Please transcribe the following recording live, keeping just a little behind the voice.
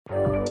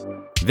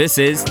This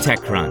is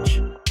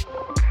TechCrunch.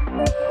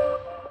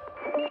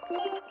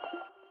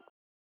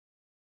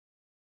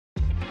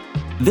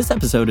 This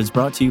episode is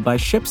brought to you by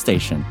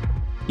ShipStation.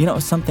 You know,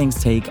 some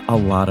things take a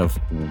lot of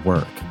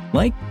work,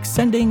 like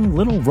sending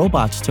little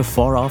robots to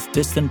far-off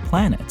distant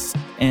planets.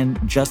 And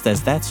just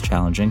as that's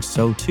challenging,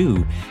 so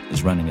too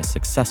is running a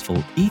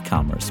successful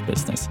e-commerce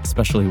business,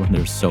 especially when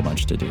there's so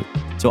much to do.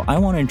 So I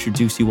want to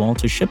introduce you all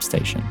to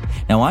ShipStation.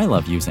 Now, I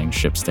love using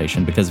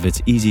ShipStation because of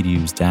its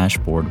easy-to-use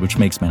dashboard, which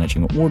makes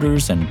managing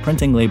orders and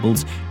printing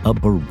labels a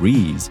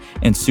breeze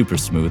and super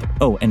smooth.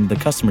 Oh, and the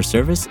customer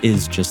service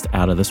is just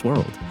out of this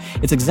world.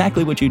 It's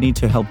exactly what you need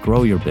to help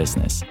grow your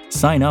business.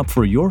 Sign up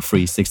for your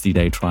free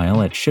 60-day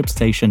trial at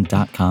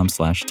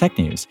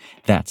shipstation.com/technews.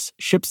 That's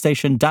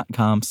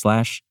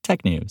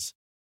shipstation.com/technews.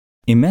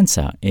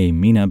 Immensa, a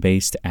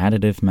MENA-based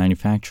additive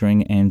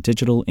manufacturing and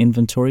digital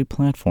inventory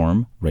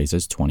platform,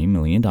 raises $20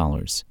 million.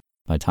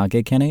 By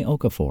Tagekene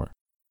Okafor.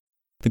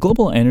 The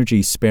global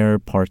energy spare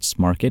parts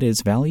market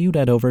is valued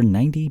at over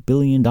 $90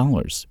 billion,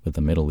 with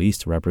the Middle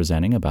East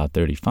representing about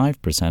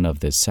 35%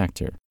 of this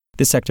sector.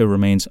 This sector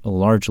remains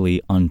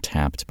largely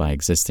untapped by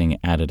existing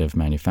additive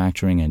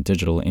manufacturing and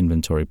digital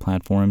inventory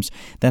platforms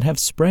that have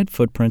spread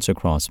footprints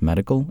across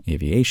medical,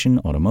 aviation,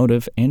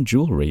 automotive, and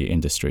jewelry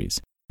industries.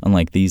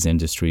 Unlike these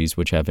industries,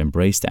 which have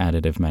embraced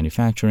additive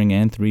manufacturing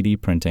and 3D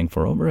printing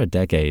for over a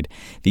decade,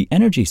 the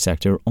energy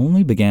sector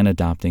only began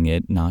adopting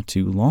it not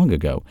too long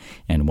ago,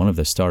 and one of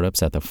the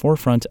startups at the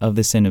forefront of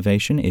this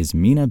innovation is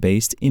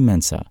MENA-based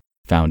Immensa.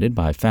 Founded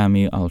by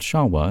Fahmi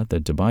Al-Shawa, the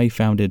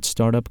Dubai-founded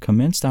startup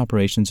commenced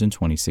operations in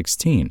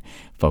 2016,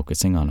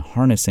 focusing on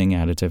harnessing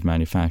additive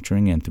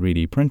manufacturing and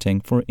 3D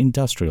printing for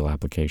industrial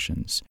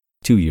applications.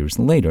 2 years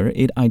later,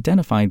 it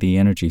identified the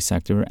energy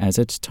sector as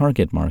its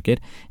target market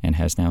and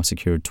has now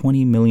secured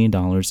 $20 million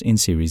in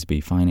Series B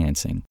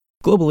financing.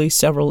 Globally,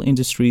 several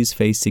industries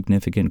face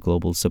significant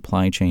global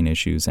supply chain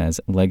issues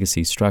as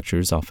legacy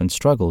structures often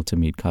struggle to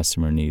meet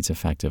customer needs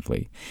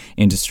effectively.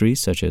 Industries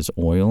such as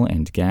oil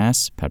and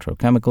gas,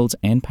 petrochemicals,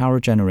 and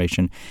power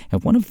generation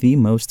have one of the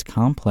most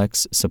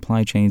complex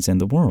supply chains in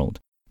the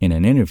world. In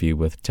an interview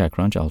with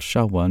TechCrunch,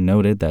 Al-Shawa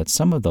noted that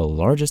some of the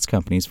largest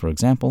companies, for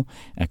example,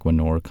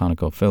 Equinor,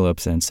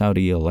 ConocoPhillips, and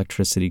Saudi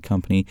Electricity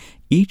Company,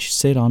 each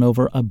sit on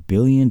over $1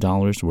 billion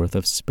worth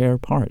of spare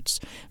parts,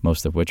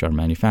 most of which are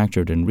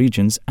manufactured in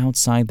regions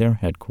outside their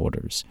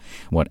headquarters.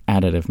 What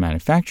additive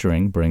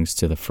manufacturing brings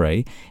to the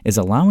fray is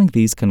allowing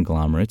these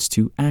conglomerates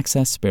to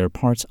access spare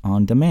parts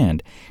on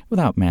demand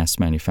without mass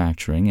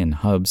manufacturing in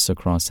hubs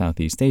across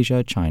Southeast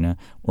Asia, China,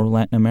 or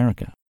Latin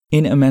America.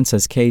 In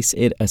Immensa's case,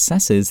 it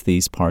assesses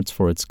these parts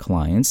for its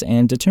clients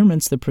and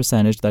determines the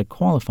percentage that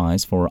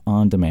qualifies for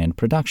on-demand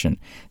production,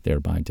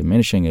 thereby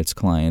diminishing its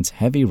clients'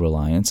 heavy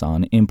reliance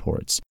on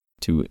imports.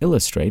 To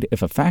illustrate,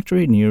 if a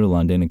factory near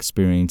London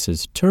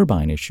experiences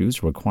turbine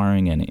issues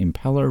requiring an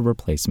impeller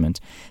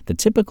replacement, the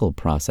typical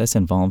process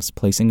involves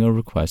placing a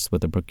request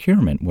with a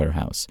procurement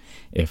warehouse.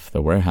 If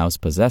the warehouse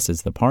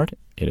possesses the part,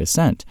 it is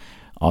sent.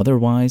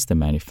 Otherwise, the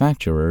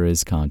manufacturer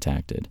is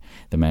contacted.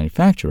 The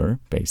manufacturer,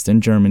 based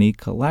in Germany,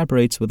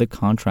 collaborates with a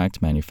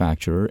contract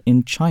manufacturer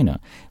in China,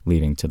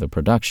 leading to the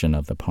production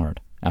of the part.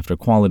 After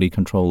quality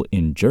control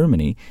in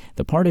Germany,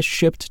 the part is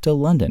shipped to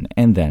London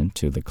and then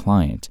to the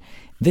client.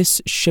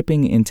 This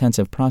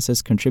shipping-intensive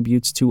process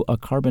contributes to a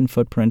carbon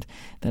footprint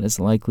that is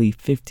likely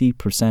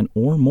 50%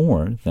 or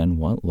more than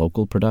what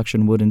local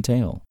production would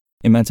entail.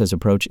 Immensa's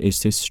approach is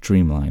to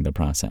streamline the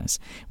process.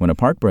 When a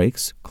part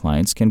breaks,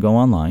 clients can go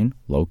online,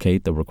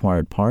 locate the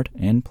required part,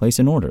 and place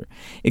an order.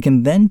 It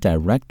can then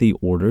direct the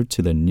order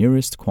to the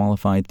nearest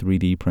qualified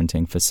 3D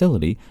printing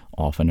facility,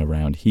 often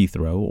around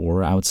Heathrow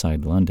or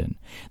outside London.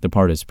 The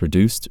part is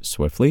produced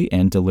swiftly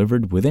and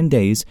delivered within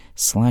days,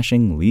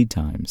 slashing lead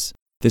times.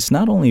 This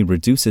not only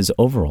reduces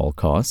overall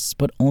costs,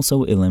 but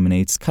also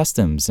eliminates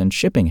customs and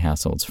shipping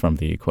hassles from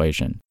the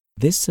equation.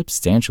 This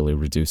substantially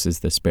reduces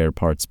the spare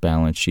parts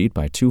balance sheet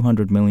by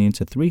 $200 million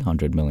to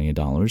 $300 million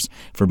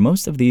for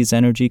most of these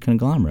energy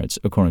conglomerates,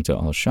 according to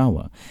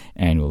Al-Shawa.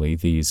 Annually,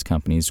 these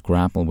companies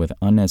grapple with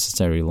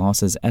unnecessary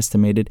losses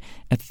estimated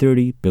at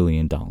 $30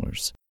 billion.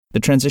 The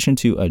transition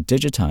to a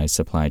digitized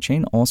supply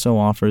chain also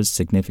offers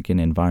significant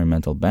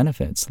environmental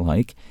benefits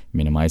like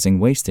minimizing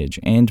wastage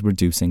and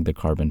reducing the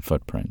carbon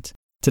footprint.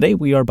 Today,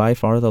 we are by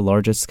far the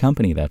largest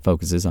company that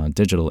focuses on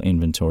digital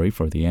inventory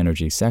for the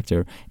energy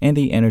sector, and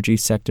the energy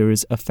sector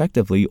is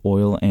effectively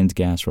oil and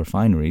gas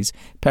refineries,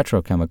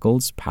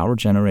 petrochemicals, power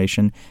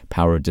generation,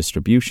 power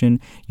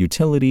distribution,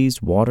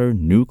 utilities, water,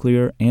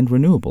 nuclear, and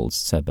renewables,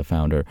 said the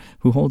founder,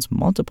 who holds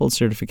multiple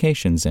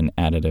certifications in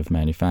additive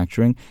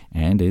manufacturing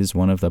and is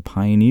one of the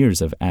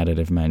pioneers of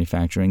additive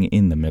manufacturing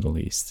in the Middle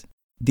East.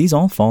 These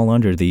all fall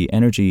under the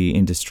energy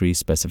industry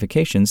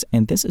specifications,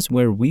 and this is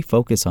where we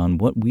focus on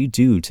what we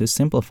do to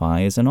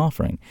simplify as an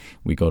offering.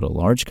 We go to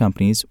large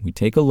companies, we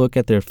take a look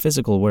at their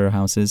physical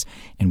warehouses,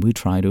 and we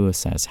try to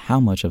assess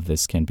how much of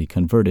this can be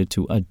converted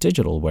to a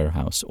digital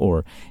warehouse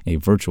or a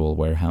virtual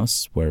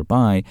warehouse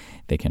whereby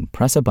they can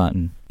press a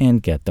button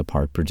and get the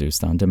part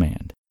produced on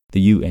demand.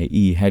 The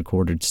UAE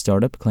headquartered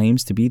startup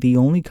claims to be the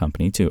only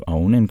company to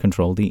own and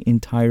control the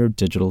entire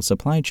digital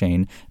supply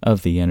chain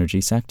of the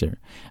energy sector.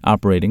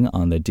 Operating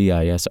on the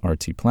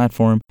DISRT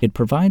platform, it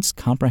provides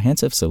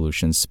comprehensive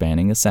solutions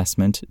spanning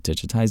assessment,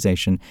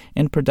 digitization,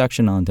 and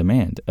production on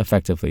demand,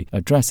 effectively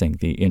addressing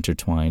the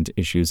intertwined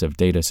issues of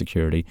data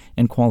security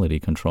and quality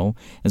control,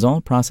 as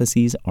all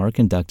processes are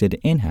conducted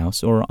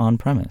in-house or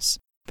on-premise.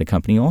 The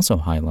company also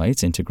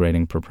highlights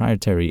integrating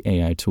proprietary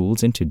AI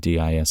tools into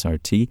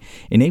DISRT,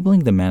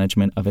 enabling the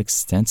management of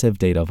extensive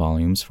data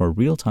volumes for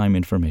real-time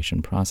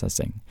information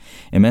processing.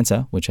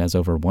 Immensa, which has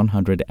over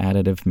 100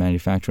 additive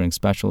manufacturing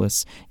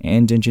specialists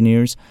and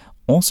engineers,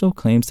 also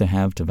claims to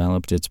have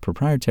developed its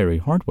proprietary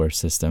hardware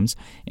systems,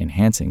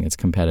 enhancing its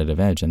competitive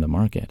edge in the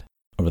market.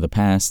 Over the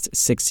past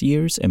 6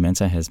 years,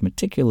 Immensa has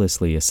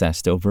meticulously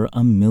assessed over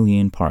 1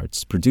 million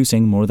parts,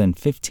 producing more than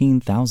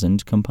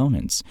 15,000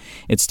 components.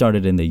 It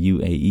started in the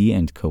UAE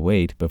and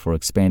Kuwait before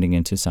expanding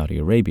into Saudi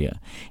Arabia.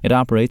 It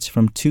operates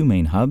from 2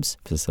 main hubs,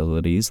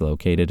 facilities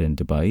located in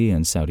Dubai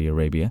and Saudi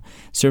Arabia,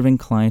 serving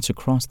clients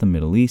across the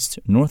Middle East,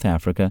 North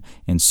Africa,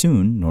 and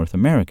soon North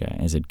America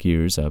as it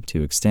gears up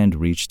to extend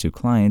reach to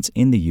clients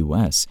in the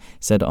U.S.,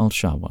 said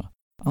Al-Shawa.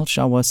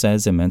 Al-Shawa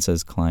says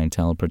Immensa's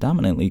clientele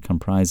predominantly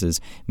comprises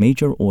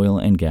major oil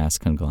and gas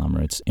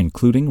conglomerates,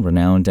 including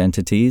renowned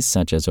entities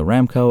such as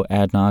Aramco,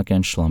 ADNOC,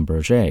 and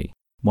Schlumberger.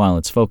 While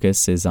its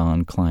focus is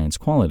on clients'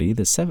 quality,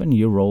 the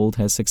 7-year-old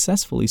has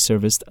successfully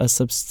serviced a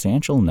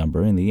substantial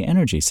number in the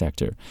energy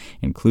sector,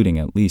 including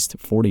at least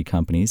 40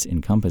 companies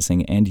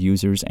encompassing end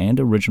users and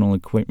original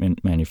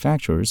equipment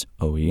manufacturers,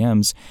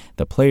 OEMs,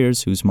 the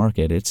players whose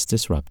market it's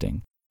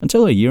disrupting.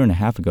 Until a year and a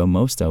half ago,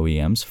 most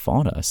OEMs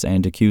fought us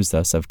and accused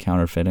us of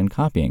counterfeit and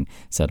copying,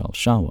 said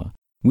Al-Shawa.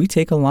 We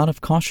take a lot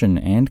of caution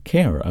and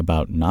care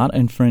about not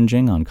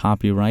infringing on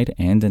copyright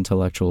and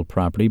intellectual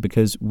property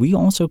because we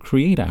also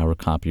create our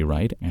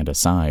copyright, and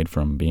aside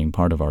from being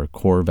part of our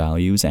core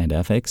values and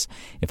ethics,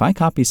 if I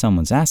copy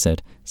someone's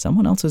asset,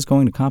 someone else is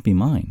going to copy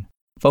mine.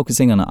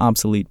 Focusing on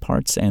obsolete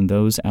parts and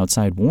those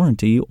outside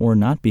warranty or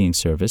not being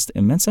serviced,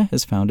 Immensa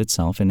has found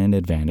itself in an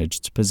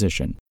advantaged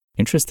position.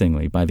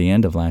 Interestingly, by the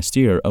end of last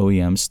year,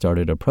 OEMs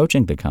started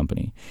approaching the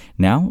company.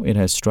 Now it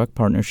has struck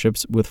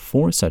partnerships with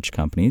 4 such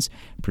companies,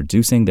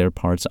 producing their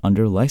parts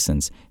under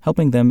license,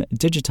 helping them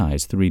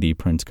digitize 3D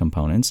print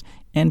components,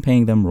 and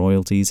paying them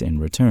royalties in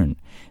return.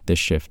 This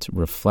shift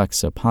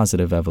reflects a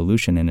positive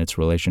evolution in its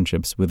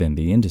relationships within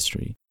the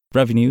industry.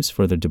 Revenues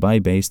for the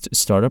Dubai-based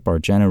startup are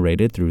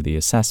generated through the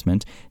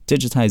assessment,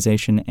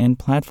 digitization, and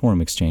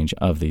platform exchange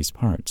of these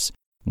parts.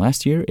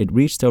 Last year, it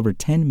reached over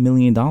 $10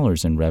 million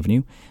in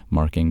revenue,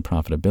 marking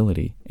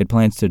profitability. It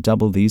plans to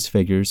double these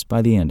figures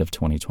by the end of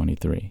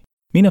 2023.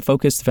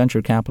 MENA-focused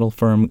venture capital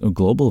firm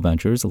Global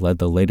Ventures led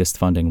the latest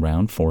funding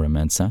round for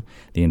Immensa.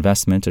 The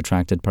investment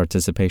attracted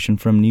participation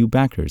from new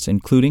backers,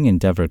 including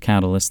Endeavor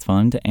Catalyst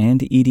Fund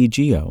and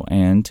EDGO,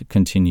 and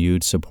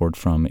continued support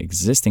from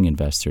existing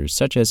investors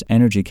such as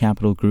Energy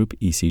Capital Group,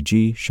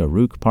 ECG,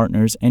 Sharouk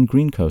Partners, and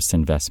Green Coast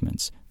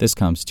Investments. This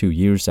comes 2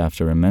 years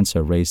after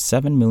Immensa raised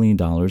 $7 million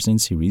in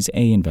Series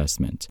A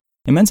investment.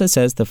 Immensa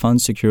says the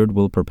funds secured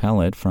will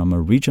propel it from a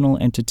regional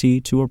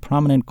entity to a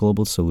prominent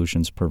global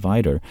solutions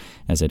provider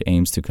as it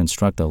aims to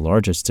construct the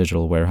largest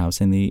digital warehouse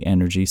in the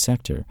energy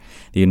sector.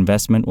 The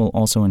investment will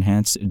also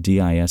enhance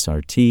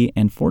DISRT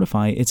and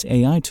fortify its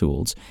AI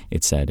tools,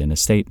 it said in a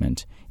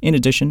statement. In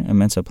addition,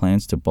 Immensa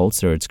plans to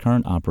bolster its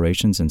current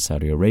operations in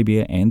Saudi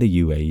Arabia and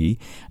the UAE,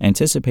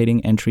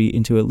 anticipating entry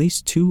into at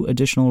least 2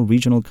 additional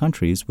regional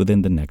countries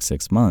within the next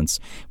 6 months,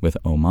 with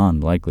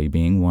Oman likely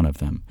being one of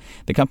them.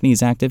 The company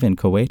is active in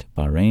Kuwait,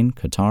 Bahrain,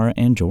 Qatar,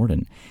 and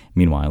Jordan.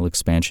 Meanwhile,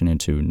 expansion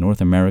into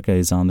North America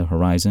is on the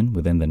horizon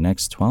within the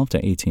next 12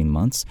 to 18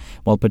 months,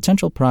 while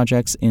potential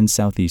projects in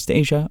Southeast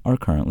Asia are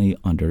currently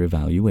under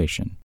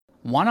evaluation.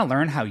 Want to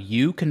learn how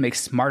you can make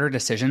smarter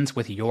decisions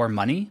with your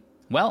money?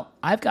 Well,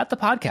 I've got the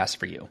podcast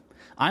for you.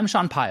 I'm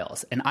Sean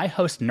Piles, and I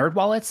host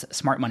NerdWallet's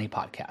Smart Money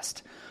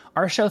Podcast.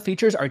 Our show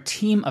features our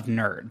team of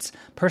nerds,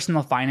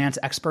 personal finance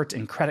experts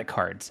in credit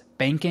cards,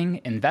 banking,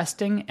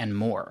 investing, and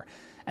more.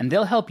 And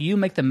they'll help you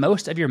make the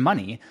most of your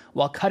money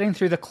while cutting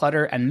through the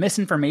clutter and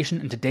misinformation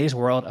in today's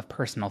world of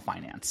personal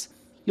finance.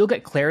 You'll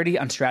get clarity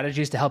on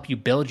strategies to help you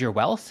build your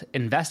wealth,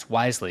 invest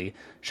wisely,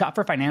 shop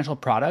for financial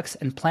products,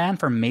 and plan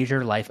for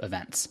major life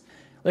events.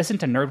 Listen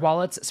to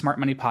NerdWallet's Smart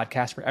Money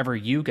Podcast wherever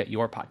you get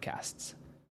your podcasts.